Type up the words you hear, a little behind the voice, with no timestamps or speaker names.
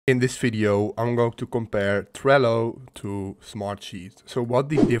In this video, I'm going to compare Trello to Smartsheet. So what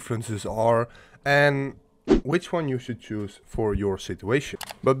the differences are and which one you should choose for your situation.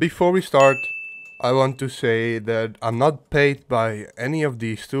 But before we start, I want to say that I'm not paid by any of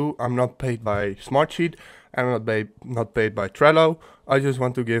these two. I'm not paid by Smartsheet. I'm not paid by Trello. I just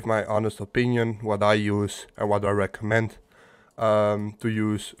want to give my honest opinion, what I use and what I recommend to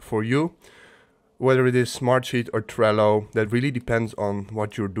use for you. Whether it is Smartsheet or Trello, that really depends on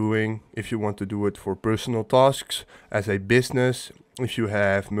what you're doing. If you want to do it for personal tasks, as a business, if you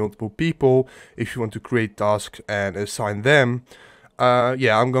have multiple people, if you want to create tasks and assign them,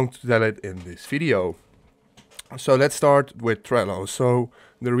 I'm going to tell it in this video. So let's start with Trello. So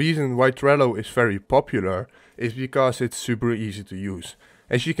the reason why Trello is very popular is because it's super easy to use.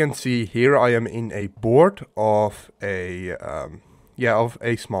 As you can see here, I am in a board of a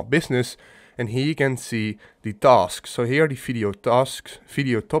small business. And here you can see the tasks. So here are the video tasks,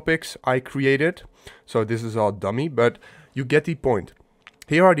 video topics I created. So this is all dummy, but you get the point.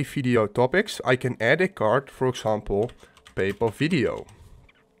 Here are the video topics. I can add a card, for example, PayPal video.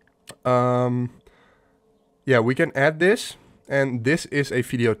 We can add this. And this is a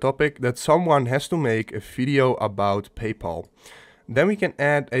video topic that someone has to make a video about PayPal. Then we can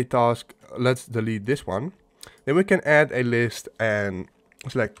add a task. Let's delete this one. Then we can add a list and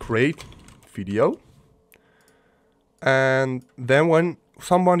select create video, and then when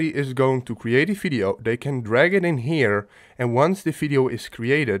somebody is going to create a video, they can drag it in here, and once the video is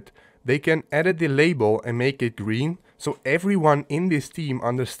created, they can edit the label and make it green, so everyone in this team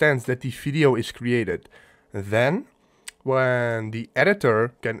understands that the video is created. Then when the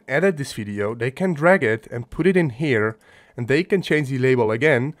editor can edit this video, they can drag it and put it in here, and they can change the label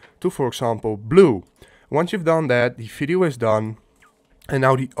again to, for example, blue. Once you've done that, the video is done. And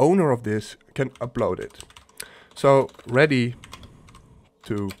now the owner of this can upload it. So ready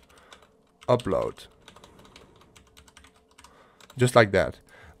to upload. Just like that.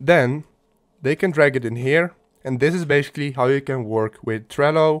 Then they can drag it in here. And this is basically how you can work with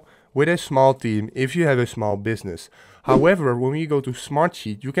Trello with a small team if you have a small business. However, when we go to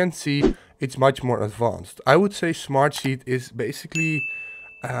Smartsheet, you can see it's much more advanced. I would say Smartsheet is basically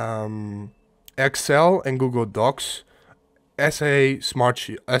Excel and Google Docs as a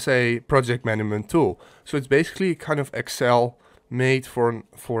Smartsheet, as a project management tool. So it's basically kind of Excel made for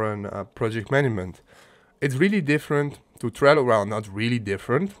project management. It's really different to Trello. Well, not really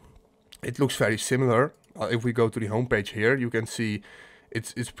different. It looks very similar. If we go to the homepage here, you can see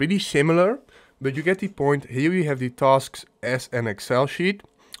it's pretty similar, but you get the point. Here we have the tasks as an Excel sheet,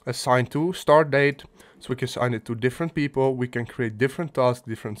 assigned to start date. So we can assign it to different people. We can create different tasks,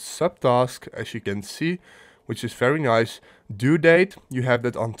 different subtasks, as you can see, which is very nice. Due date, you have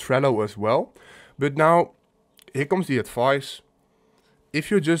that on Trello as well. But now, here comes the advice. If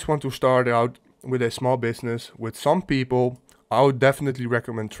you just want to start out with a small business with some people, I would definitely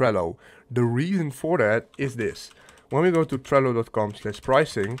recommend Trello. The reason for that is this. When we go to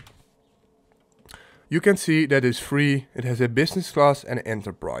trello.com/pricing, you can see that it's free. It has a business class and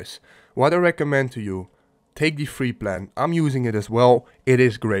enterprise. What I recommend to you, take the free plan. I'm using it as well. It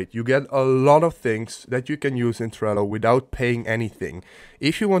is great. You get a lot of things that you can use in Trello without paying anything.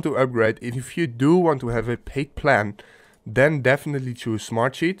 If you want to upgrade, if you do want to have a paid plan, then definitely choose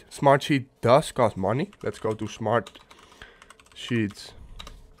Smartsheet. Smartsheet does cost money. Let's go to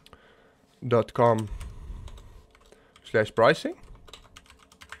smartsheets.com/pricing.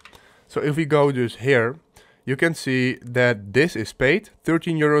 So if we go just here, you can see that this is paid,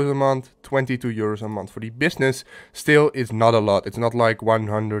 13 euros a month, 22 euros a month. For the business, still is not a lot. It's not like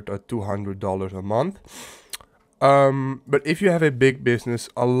 $100 or $200 a month. But if you have a big business,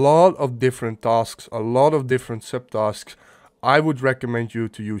 a lot of different tasks, a lot of different subtasks, I would recommend you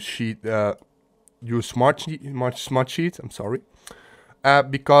to use Smartsheet. I'm sorry,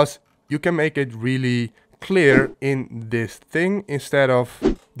 because you can make it really clear in this thing instead of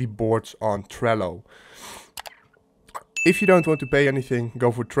the boards on Trello. If you don't want to pay anything,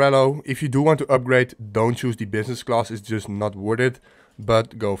 go for Trello. If you do want to upgrade, don't choose the business class. It's just not worth it,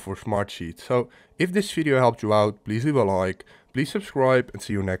 but go for Smartsheet. So if this video helped you out, please leave a like, please subscribe, and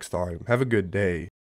see you next time. Have a good day.